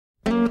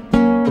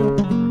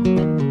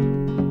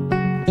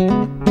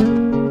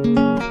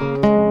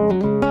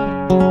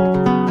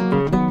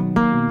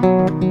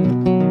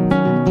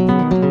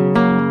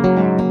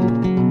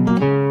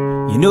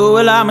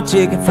buy my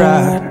chicken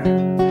fried,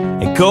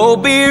 and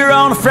cold beer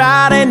on a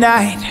Friday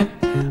night,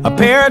 a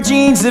pair of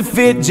jeans that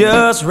fit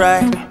just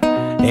right,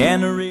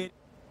 and a red...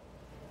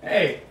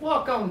 Hey,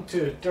 welcome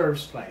to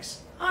Durb's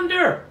Place. I'm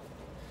Durb.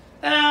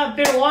 Been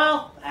a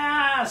while.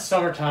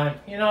 Summertime.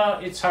 You know,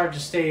 it's hard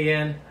to stay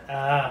in,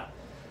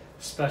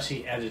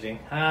 especially editing.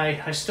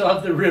 I still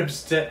have the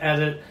ribs to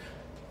edit.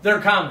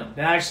 They're coming.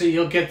 Actually,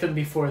 you'll get them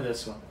before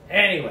this one.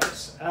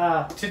 Anyways,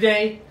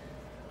 today,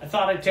 I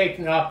thought I'd take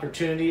an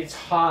opportunity. It's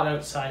hot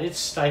outside. It's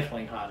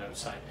stifling hot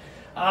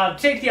outside.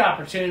 Take the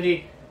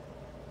opportunity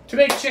to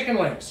make chicken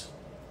wings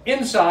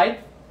inside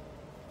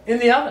in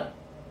the oven.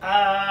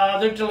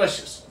 They're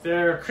delicious.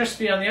 They're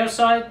crispy on the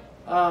outside,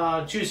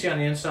 juicy on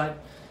the inside,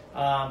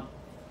 and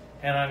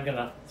I'm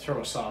gonna throw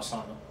a sauce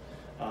on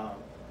them.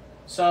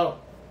 So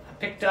I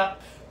picked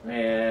up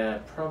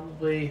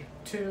probably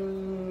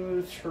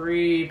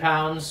 2-3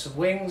 pounds of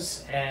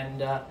wings,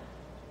 and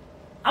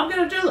I'm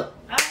gonna do them.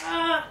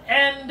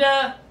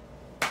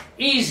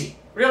 Easy,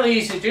 really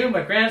easy to do.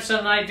 My grandson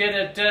and I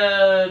did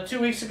it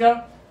 2 weeks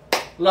ago.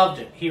 Loved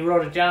it. He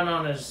wrote it down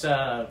on his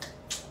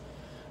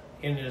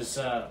in his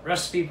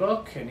recipe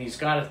book, and he's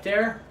got it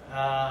there.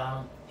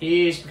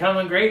 He's become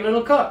a great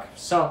little cook.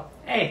 So,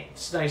 hey,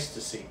 it's nice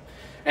to see.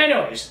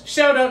 Anyways,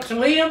 shout out to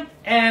Liam,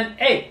 and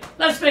hey,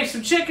 let's make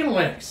some chicken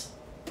wings.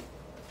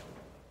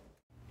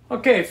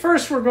 Okay,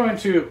 first we're going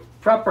to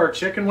prep our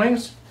chicken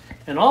wings,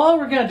 and all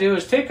we're going to do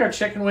is take our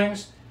chicken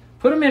wings,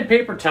 put them in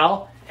paper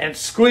towel, and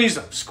squeeze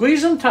them.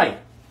 Squeeze them tight.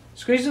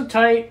 Squeeze them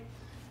tight,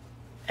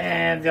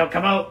 and they'll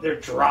come out, they're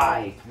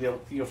dry.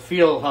 You'll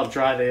feel how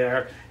dry they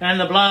are. And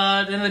the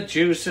blood and the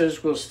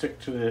juices will stick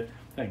to the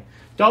thing.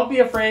 Don't be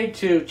afraid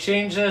to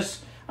change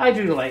this. I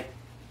do like,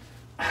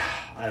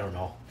 I don't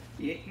know.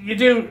 You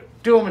do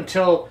them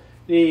until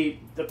the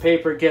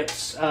paper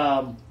gets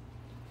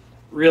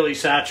really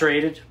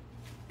saturated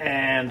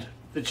and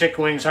the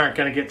chicken wings aren't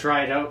going to get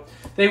dried out.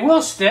 They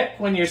will stick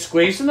when you're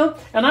squeezing them.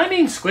 And I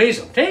mean squeeze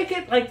them. Take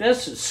it like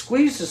this and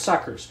squeeze the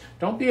suckers.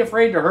 Don't be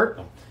afraid to hurt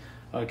them.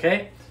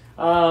 Okay?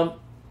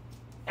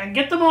 And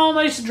get them all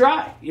nice and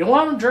dry. You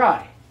want them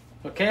dry,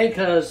 okay?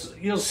 Because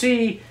you'll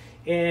see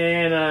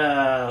in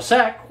a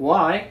sec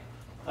why.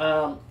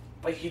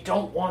 But you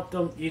don't want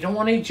them. You don't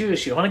want any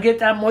juice. You want to get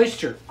that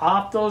moisture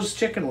off those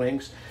chicken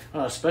wings,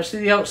 especially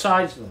the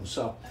outsides of them.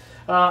 So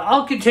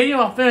I'll continue.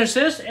 I'll finish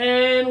this,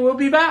 and we'll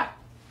be back.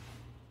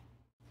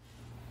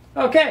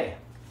 Okay.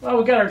 Well,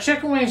 we got our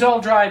chicken wings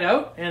all dried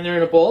out, and they're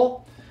in a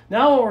bowl.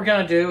 Now what we're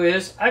gonna do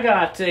is I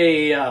got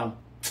a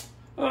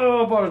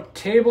about a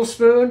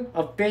tablespoon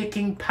of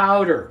baking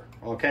powder,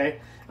 okay?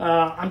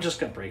 I'm just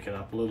going to break it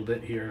up a little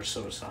bit here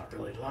so it's not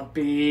really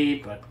lumpy,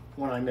 but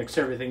when I mix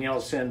everything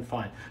else in,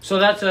 fine. So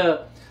that's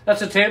a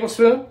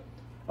tablespoon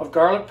of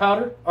garlic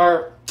powder,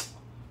 or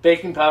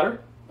baking powder,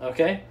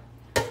 okay?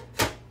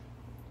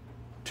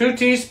 2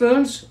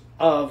 teaspoons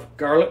of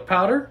garlic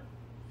powder.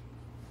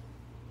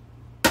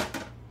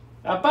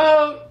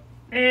 About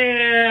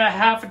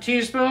half a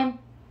teaspoon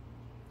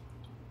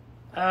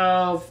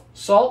of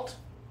salt.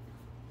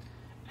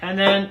 And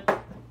then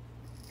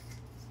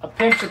a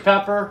pinch of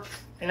pepper.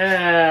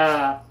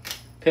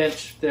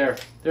 Pinch.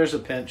 There's a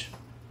pinch.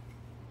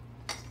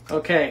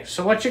 Okay,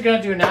 so what you're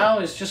going to do now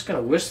is just going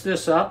to whisk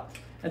this up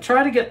and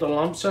try to get the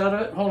lumps out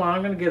of it. Hold on,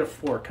 I'm going to get a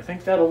fork. I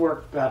think that'll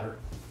work better.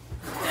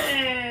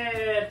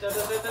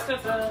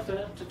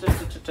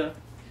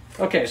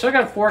 Okay, so I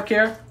got a fork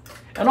here.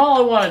 And all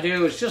I want to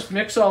do is just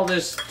mix all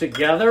this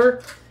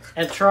together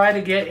and try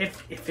to get,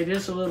 if it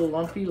is a little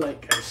lumpy,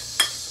 like I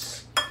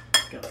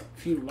got a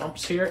few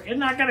lumps here. It's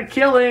not going to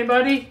kill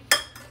anybody,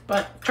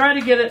 but try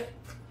to get it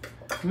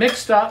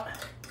mixed up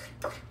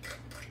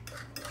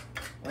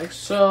like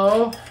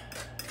so.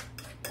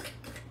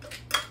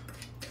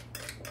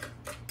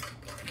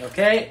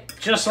 Okay,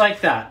 just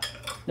like that.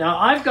 Now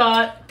I've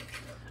got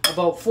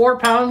about 4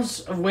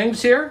 pounds of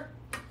wings here,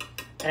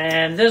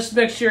 and this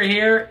mixture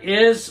here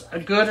is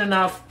good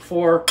enough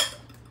for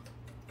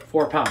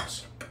 4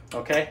 pounds.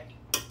 Okay,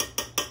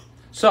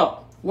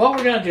 so what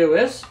we're going to do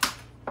is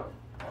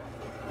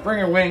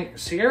bring our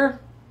wings here,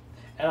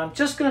 and I'm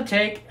just going to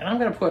take, and I'm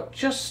going to put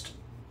just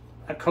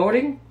a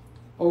coating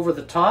over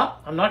the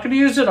top. I'm not going to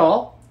use it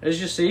all,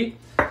 as you see,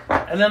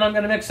 and then I'm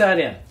going to mix that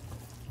in.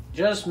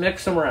 Just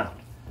mix them around.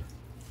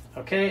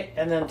 Okay,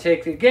 and then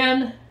take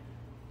again.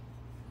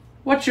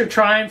 What you're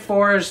trying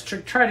for is to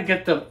try to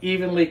get them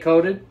evenly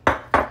coated.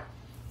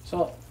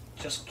 So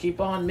just keep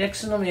on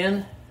mixing them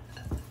in.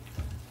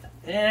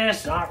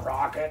 It's not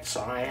rocket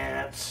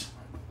science.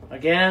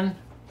 Again,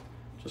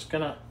 just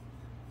want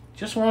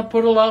to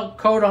put a little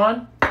coat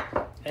on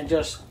and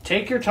just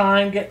take your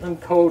time getting them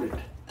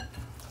coated.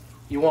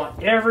 You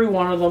want every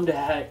one of them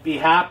to be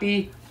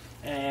happy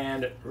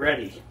and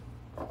ready.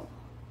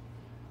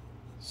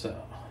 So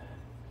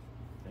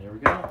there we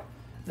go.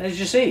 And as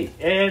you see,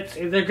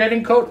 they're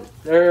getting coated.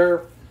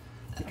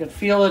 You can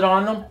feel it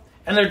on them,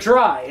 and they're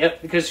dry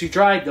because you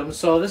dried them.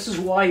 So this is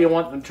why you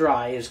want them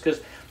dry, is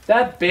because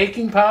that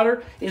baking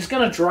powder is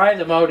going to dry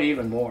them out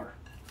even more.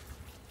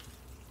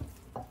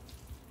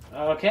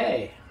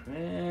 Okay,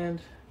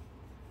 and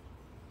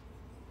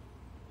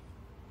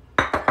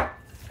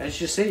as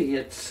you see,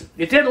 it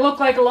didn't look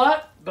like a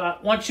lot,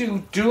 but once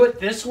you do it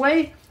this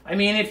way, I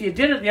mean, if you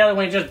did it the other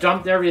way, just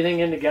dumped everything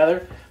in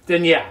together,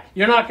 then yeah,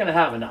 you're not going to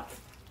have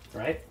enough,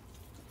 right?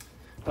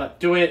 But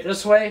doing it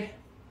this way,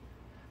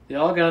 they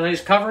all got a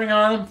nice covering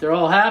on them. They're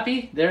all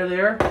happy. They're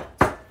there.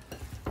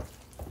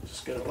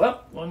 Just go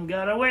up. One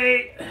got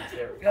away.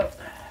 There we go.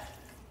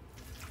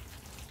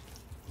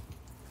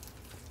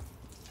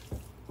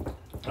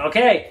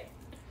 Okay.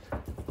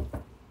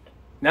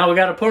 Now we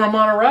got to put them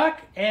on a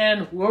rack,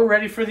 and we're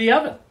ready for the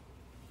oven.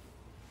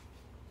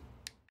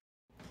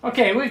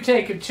 Okay, we've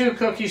taken 2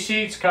 cookie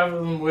sheets, covered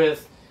them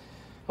with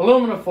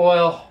aluminum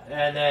foil,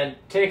 and then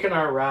taken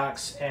our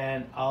racks,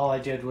 and all I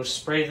did was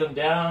spray them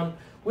down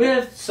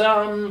with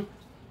some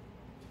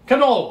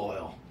canola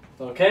oil.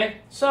 Okay,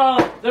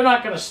 so they're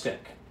not going to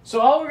stick.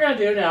 So all we're going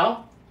to do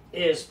now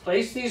is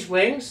place these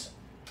wings.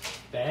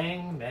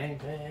 Bang, bang,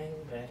 bang,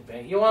 bang,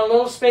 bang. You want a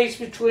little space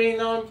between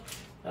them.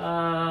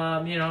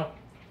 You know,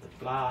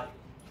 blah,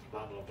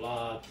 blah, blah,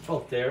 blah,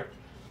 both there.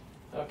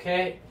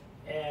 Okay,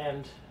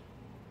 and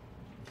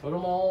put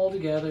them all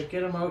together.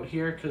 Get them out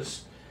here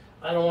because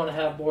I don't want to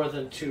have more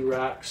than 2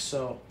 racks,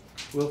 so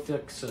we'll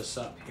fix this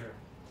up here.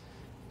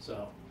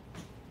 So,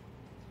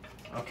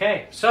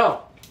 okay,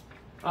 so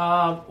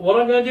what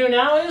I'm going to do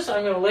now is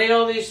I'm going to lay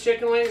all these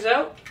chicken wings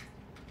out,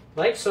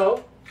 like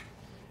so,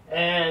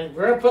 and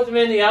we're going to put them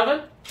in the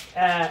oven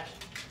at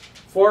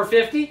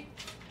 450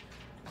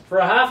 for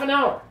a half an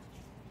hour.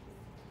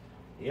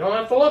 You don't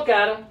have to look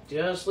at them,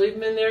 just leave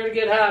them in there to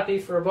get happy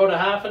for about a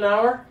half an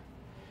hour,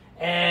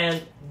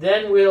 and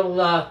then we'll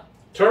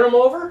turn them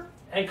over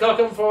and cook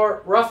them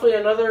for roughly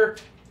another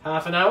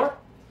half an hour,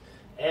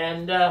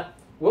 and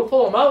we'll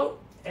pull them out,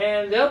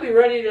 and they'll be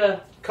ready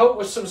to coat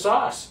with some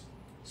sauce.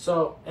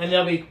 So, and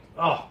they'll be,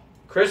 oh,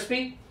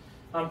 crispy.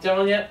 I'm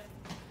telling you,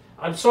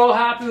 I'm so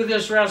happy with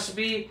this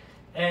recipe.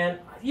 And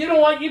you know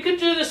what? You could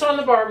do this on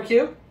the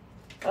barbecue.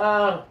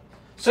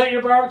 Set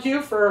your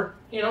barbecue for,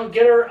 you know,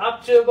 get her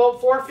up to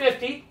about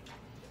 450,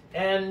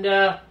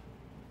 and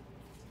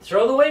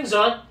throw the wings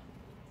on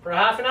for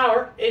half an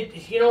hour.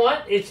 You know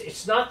what?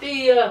 It's not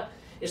the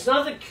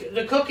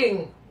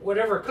cooking,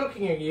 whatever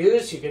cooking you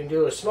use. You can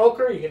do a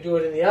smoker. You can do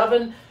it in the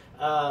oven.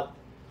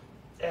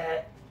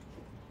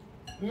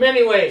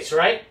 Many ways,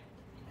 right?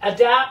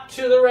 Adapt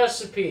to the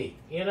recipe.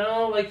 You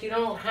know, like you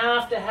don't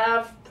have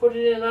to put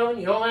it in an oven.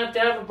 You don't have to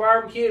have a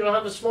barbecue. You don't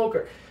have a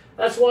smoker.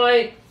 That's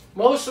why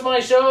most of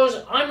my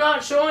shows, I'm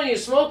not showing you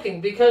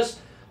smoking, because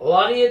a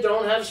lot of you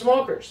don't have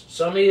smokers.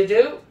 Some of you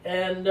do,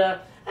 and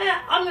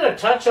I'm going to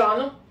touch on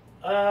them.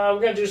 We're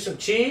going to do some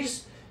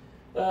cheese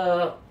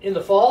in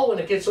the fall when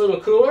it gets a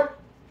little cooler.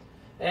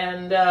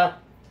 And I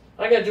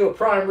got to do a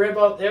prime rib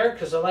out there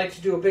because I like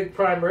to do a big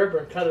prime rib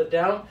and cut it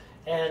down.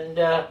 And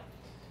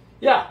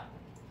yeah,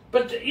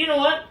 but you know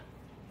what?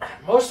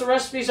 Most of the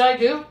recipes I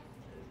do,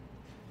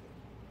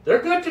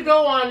 they're good to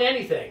go on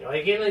anything,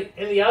 like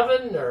in the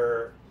oven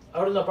or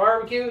out in the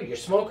barbecue, your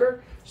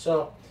smoker.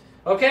 So,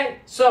 okay,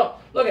 so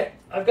look at,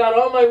 I've got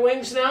all my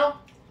wings now,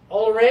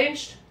 all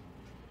arranged.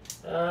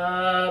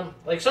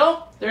 Like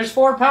so. There's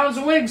 4 pounds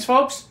of wings,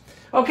 folks.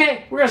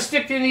 Okay, we're going to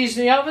stick these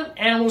in the oven,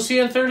 and we'll see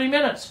you in 30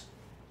 minutes.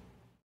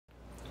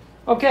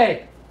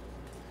 Okay,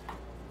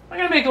 I'm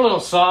going to make a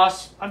little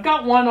sauce. I've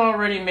got one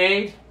already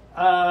made,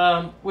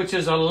 which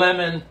is a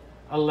lemon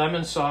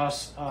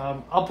sauce.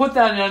 I'll put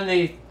that in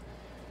the,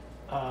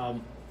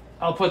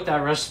 I'll put that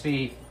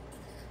recipe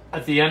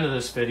at the end of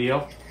this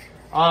video.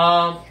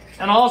 And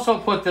I'll also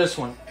put this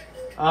one.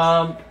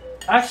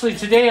 Actually,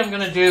 today I'm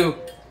going to do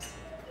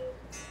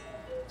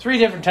 3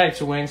 different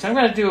types of wings. I'm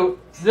going to do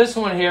this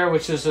one here,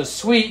 which is a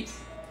sweet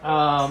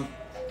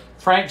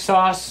Frank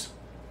sauce.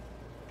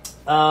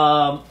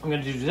 I'm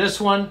going to do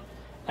this one.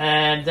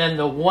 And then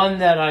the one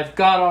that I've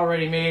got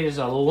already made is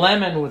a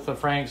lemon with the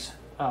Frank's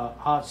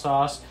hot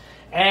sauce.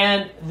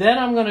 And then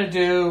I'm going to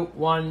do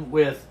one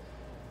with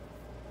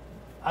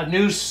a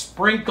new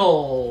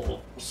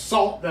sprinkle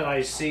salt that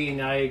I seen.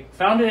 I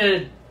found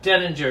it at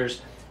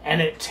Denninger's, and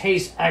it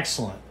tastes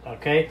excellent.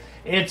 Okay,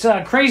 it's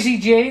a Crazy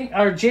Jane,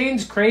 or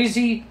Jane's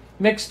Crazy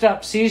mixed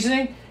up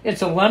seasoning.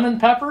 It's a lemon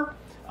pepper.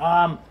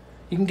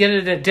 You can get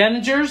it at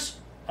Denninger's.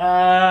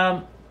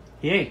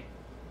 Yay,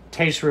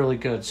 tastes really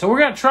good. So we're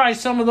gonna try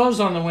some of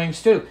those on the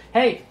wings too.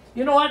 Hey,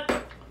 you know what?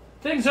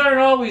 Things aren't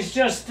always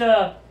just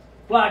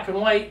black and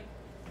white.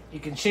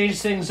 You can change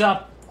things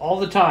up all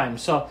the time.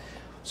 So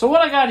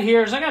what I got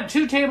here is I got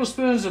 2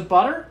 tablespoons of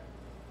butter,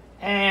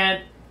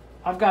 and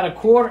I've got a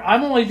quarter.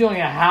 I'm only doing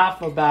a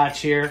half a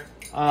batch here,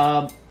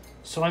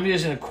 so I'm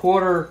using a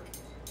quarter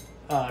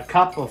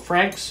cup of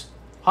Frank's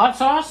hot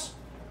sauce.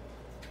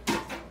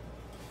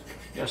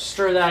 Just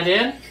stir that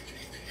in,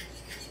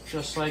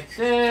 just like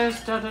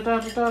this. Da, da, da,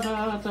 da,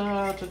 da,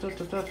 da, da,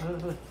 da,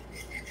 da.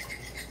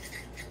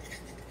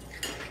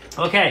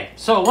 Okay,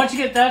 so once you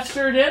get that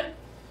stirred in,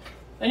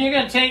 then you're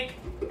going to take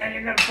and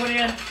you're going to put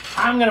in,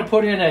 I'm going to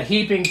put in a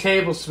heaping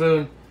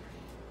tablespoon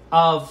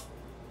of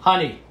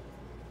honey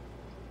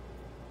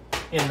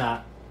in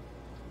that.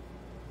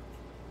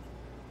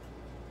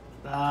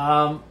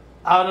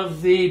 out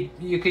of the,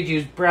 you could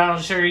use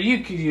brown sugar,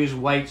 you could use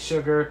white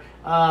sugar.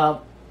 I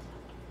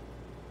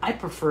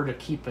prefer to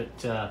keep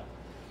it,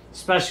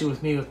 especially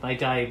with me with my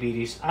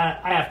diabetes.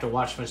 I have to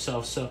watch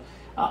myself, so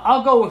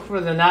I'll go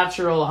for the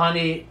natural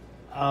honey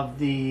of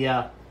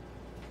the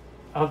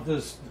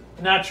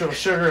natural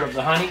sugar of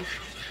the honey,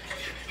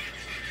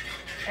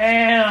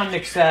 and I'll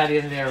mix that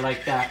in there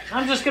like that.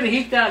 I'm just going to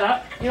heat that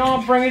up. You know,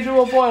 I'll bring it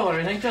to a boil or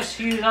anything. Just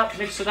heat it up,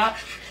 mix it up,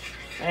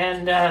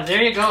 and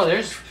there you go.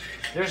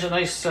 There's a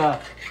nice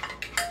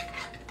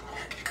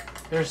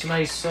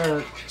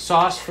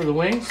sauce for the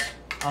wings.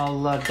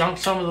 I'll dunk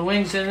some of the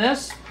wings in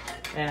this,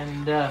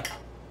 and there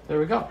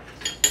we go.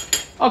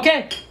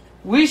 Okay,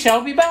 we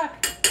shall be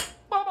back.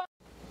 Bye-bye.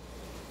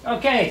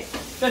 Okay,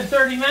 it's been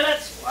 30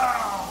 minutes.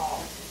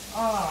 Wow.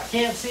 Oh, I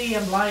can't see,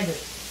 I'm blinded.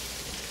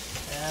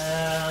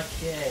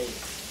 Okay,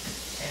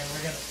 and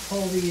we're going to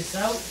pull these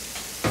out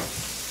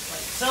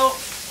like so.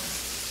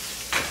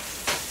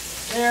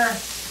 There,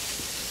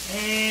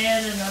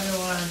 and another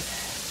one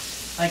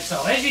like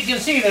so. As you can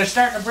see, they're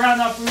starting to brown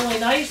up really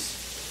nice.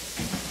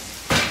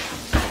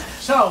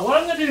 So what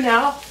I'm going to do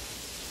now,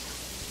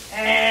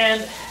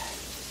 and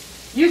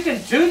you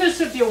can do this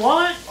if you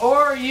want,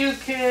 or you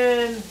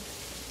can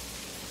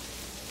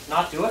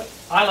not do it.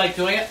 I like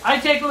doing it. I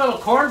take a little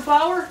corn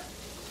flour,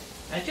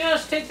 and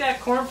just take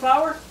that corn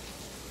flour,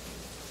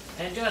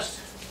 and just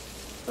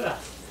put a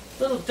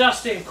little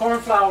dusting of corn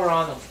flour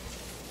on them.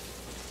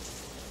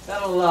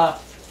 That'll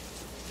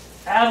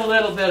add a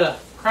little bit of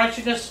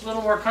crunchiness, a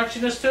little more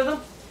crunchiness to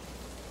them.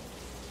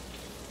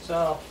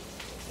 So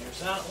there's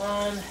that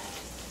one.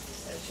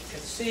 As you can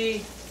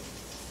see.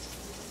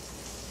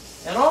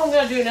 And all I'm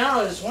going to do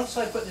now is, once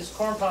I put this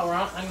corn flour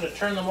on, I'm going to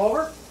turn them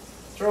over,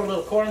 throw a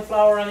little corn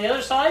flour on the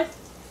other side,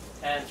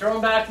 and throw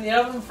them back in the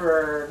oven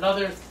for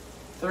another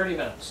 30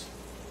 minutes.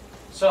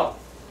 So,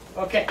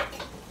 okay.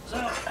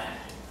 So,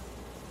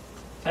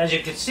 as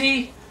you can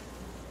see,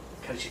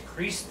 because you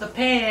greased the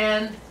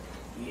pan,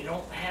 you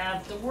don't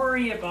have to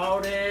worry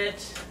about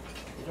it.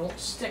 They don't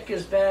stick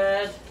as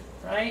bad,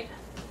 right?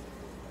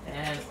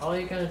 And all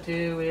you're going to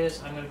do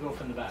is, I'm going to go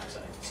from the back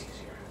side, it's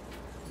easier.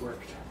 Work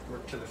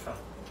to the front.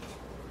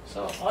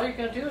 So all you're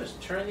going to do is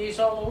turn these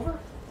all over.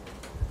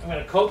 I'm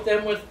going to coat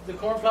them with the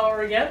corn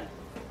flour again.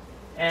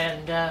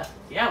 And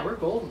yeah, we're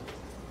golden.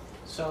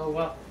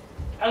 So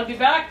I'll be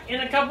back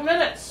in a couple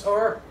minutes,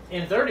 or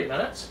in 30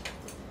 minutes.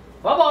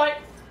 Bye-bye.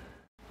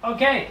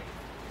 Okay,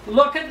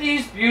 look at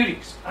these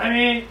beauties. I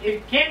mean, if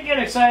you can't get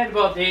excited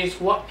about these,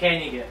 what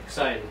can you get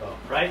excited about,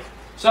 right?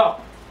 So,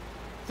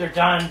 they're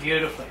done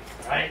beautifully,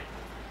 right?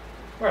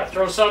 We're going to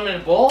throw some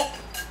in a bowl,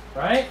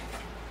 right?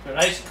 They're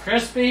nice and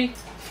crispy.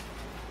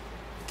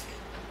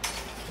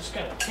 Just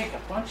going to take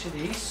a bunch of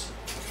these.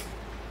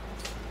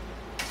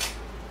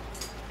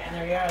 And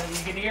there you are.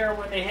 You can hear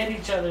when they hit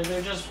each other,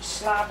 they're just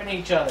slapping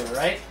each other,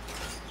 right?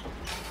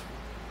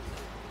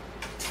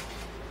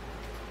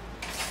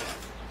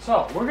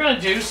 So, we're going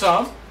to do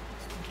some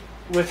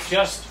with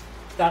just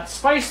that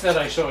spice that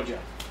I showed you.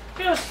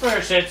 Just for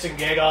shits and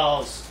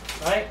giggles,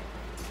 right?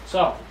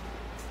 So,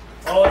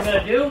 all I'm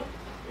going to do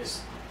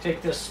is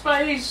take this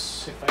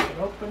spice, if I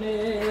can open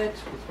it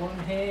with one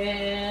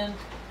hand.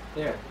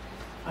 There.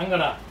 I'm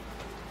going to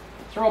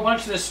throw a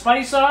bunch of this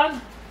spice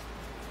on.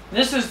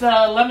 This is the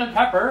lemon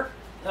pepper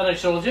that I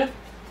showed you.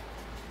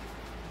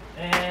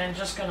 And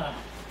just going to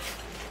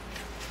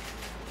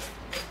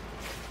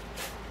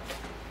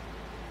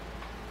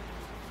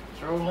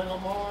throw a little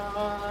more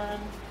on.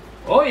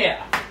 Oh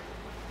yeah.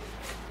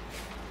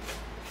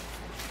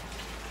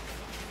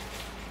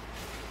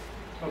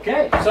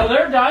 Okay, so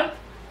they're done.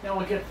 Now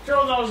we can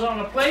throw those on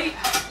a plate.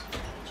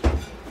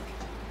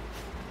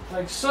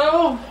 Like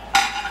so.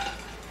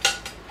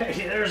 Hey,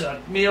 there's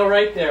a meal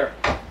right there.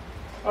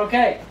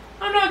 Okay,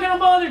 I'm not going to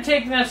bother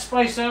taking that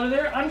spice out of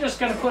there. I'm just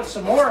going to put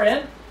some more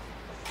in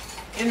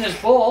this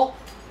bowl.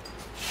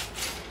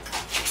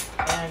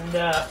 And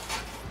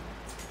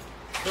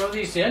throw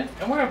these in.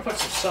 And we're going to put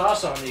some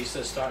sauce on these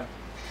this time.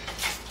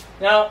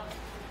 Now,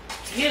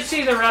 you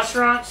see the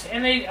restaurants,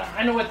 and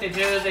I know what they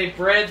do. They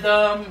bread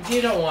them.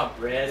 You don't want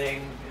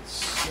breading.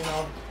 It's, you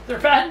know, they're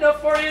bad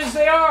enough for you as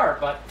they are.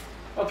 But,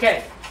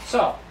 okay,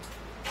 so,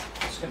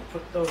 just going to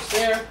put those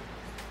there.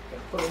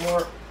 Going to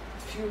put a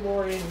few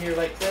more in here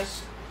like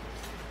this.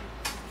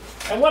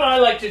 And what I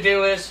like to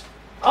do is,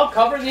 I'll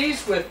cover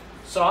these with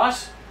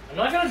sauce. I'm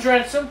not going to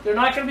drench them. They're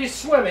not going to be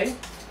swimming.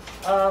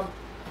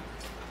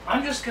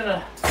 I'm just going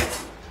to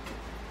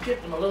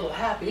get them a little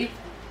happy.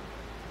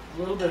 A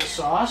little bit of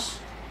sauce.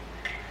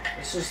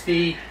 This is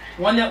the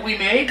one that we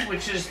made,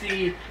 which is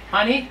the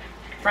honey,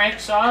 Frank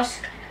sauce,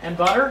 and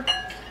butter.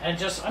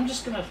 And I'm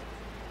just going to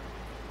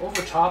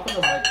over top of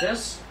them like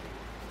this.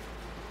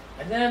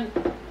 And then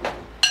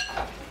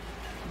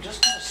I'm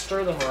just going to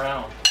stir them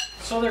around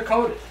so they're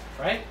coated,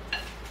 right?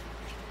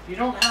 You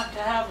don't have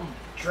to have them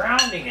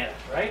drowning in it,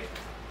 right?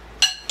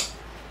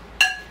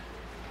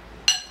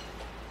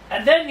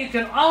 And then you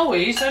can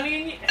always, I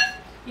mean,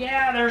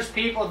 yeah, there's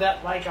people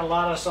that like a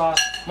lot of sauce.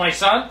 My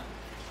son,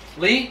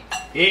 Lee,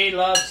 He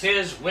loves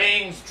his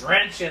wings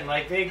drenching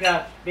like they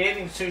got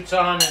bathing suits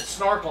on and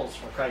snorkels,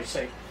 for Christ's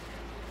sake.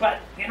 But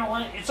you know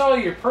what? It's all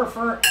you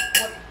prefer,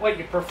 what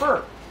you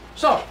prefer.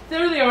 So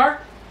there they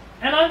are,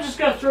 and I'm just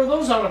gonna throw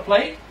those on a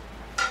plate,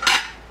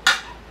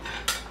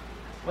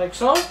 like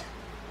so.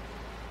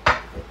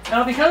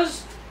 Now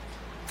because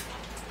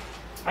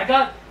I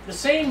got the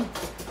same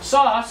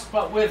sauce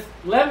but with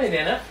lemon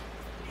in it,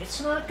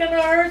 it's not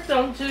gonna hurt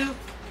them to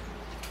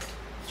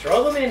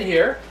throw them in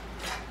here.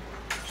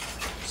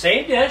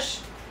 Same dish,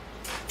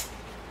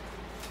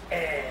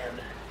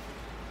 and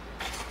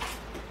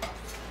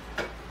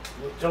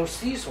we'll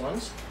toast these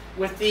ones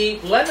with the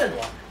lemon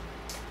one.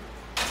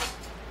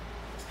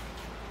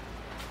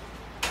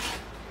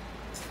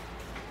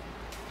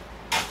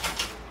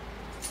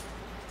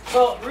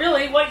 So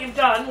really what you've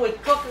done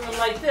with cooking them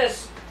like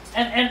this,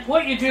 and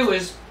what you do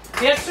is,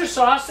 the extra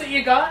sauce that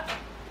you got,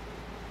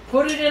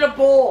 put it in a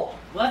bowl.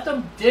 Let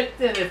them dip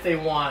it if they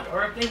want,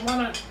 or if they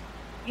want to,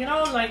 you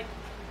know, like,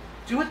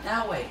 do it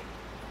that way.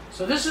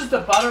 So this is the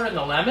butter and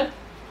the lemon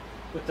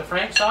with the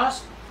Frank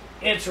sauce.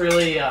 It's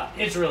really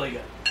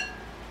good.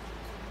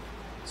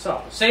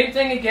 So same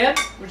thing again.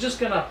 We're just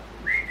gonna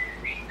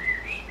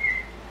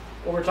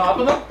over top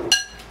of them,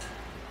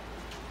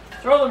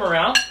 throw them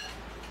around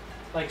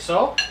like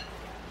so,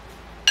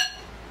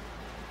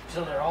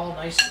 until they're all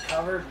nice and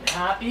covered and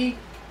happy,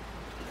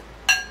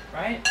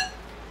 right?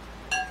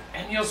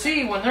 And you'll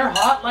see when they're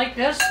hot like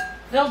this,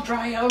 they'll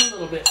dry out a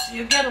little bit. So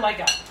you get like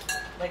a,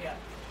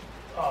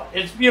 oh,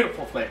 it's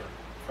beautiful flavor,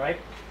 right?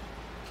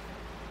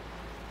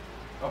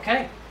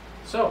 Okay,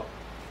 so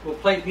we'll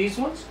plate these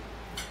ones.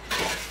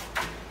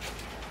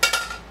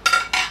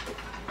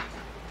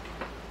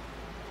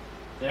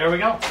 There we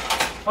go.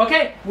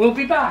 Okay, we'll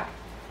be back.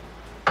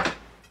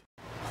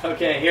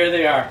 Okay, here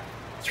they are.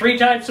 3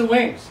 types of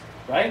wings,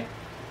 right?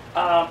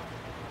 And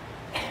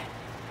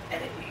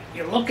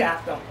you look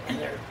at them and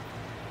they're,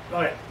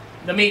 okay,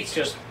 the meat's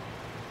just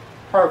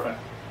perfect.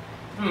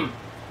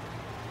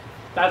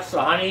 That's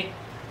the honey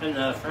and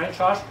the French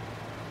sauce.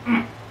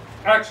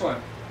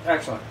 Excellent,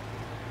 excellent.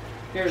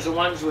 Here's the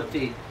ones with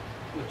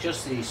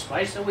just the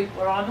spice that we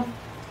put on them.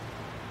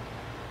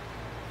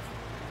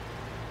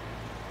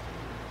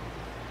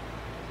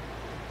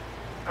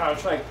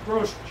 It's like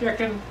roast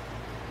chicken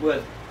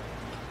with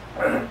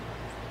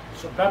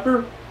some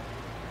pepper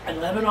and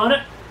lemon on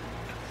it.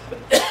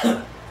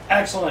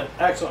 Excellent,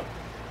 excellent.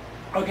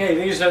 Okay,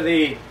 these are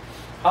the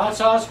hot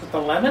sauce with the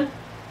lemon.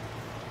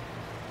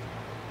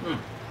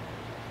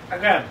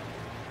 Again,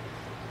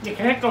 you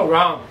can't go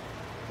wrong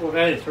with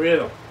any 3 of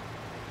them.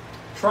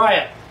 Try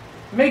it.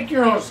 Make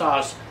your own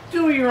sauce.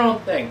 Do your own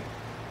thing.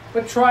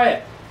 But try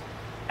it.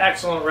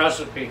 Excellent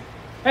recipe.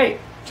 Hey,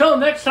 till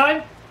next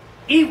time,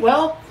 eat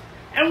well,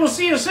 and we'll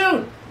see you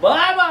soon.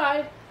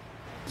 Bye-bye.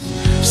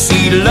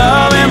 See the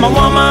love in my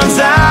woman's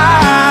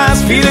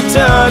eyes, feel the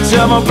touch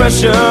of my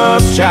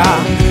precious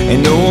child,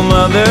 and no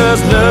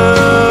mother's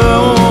love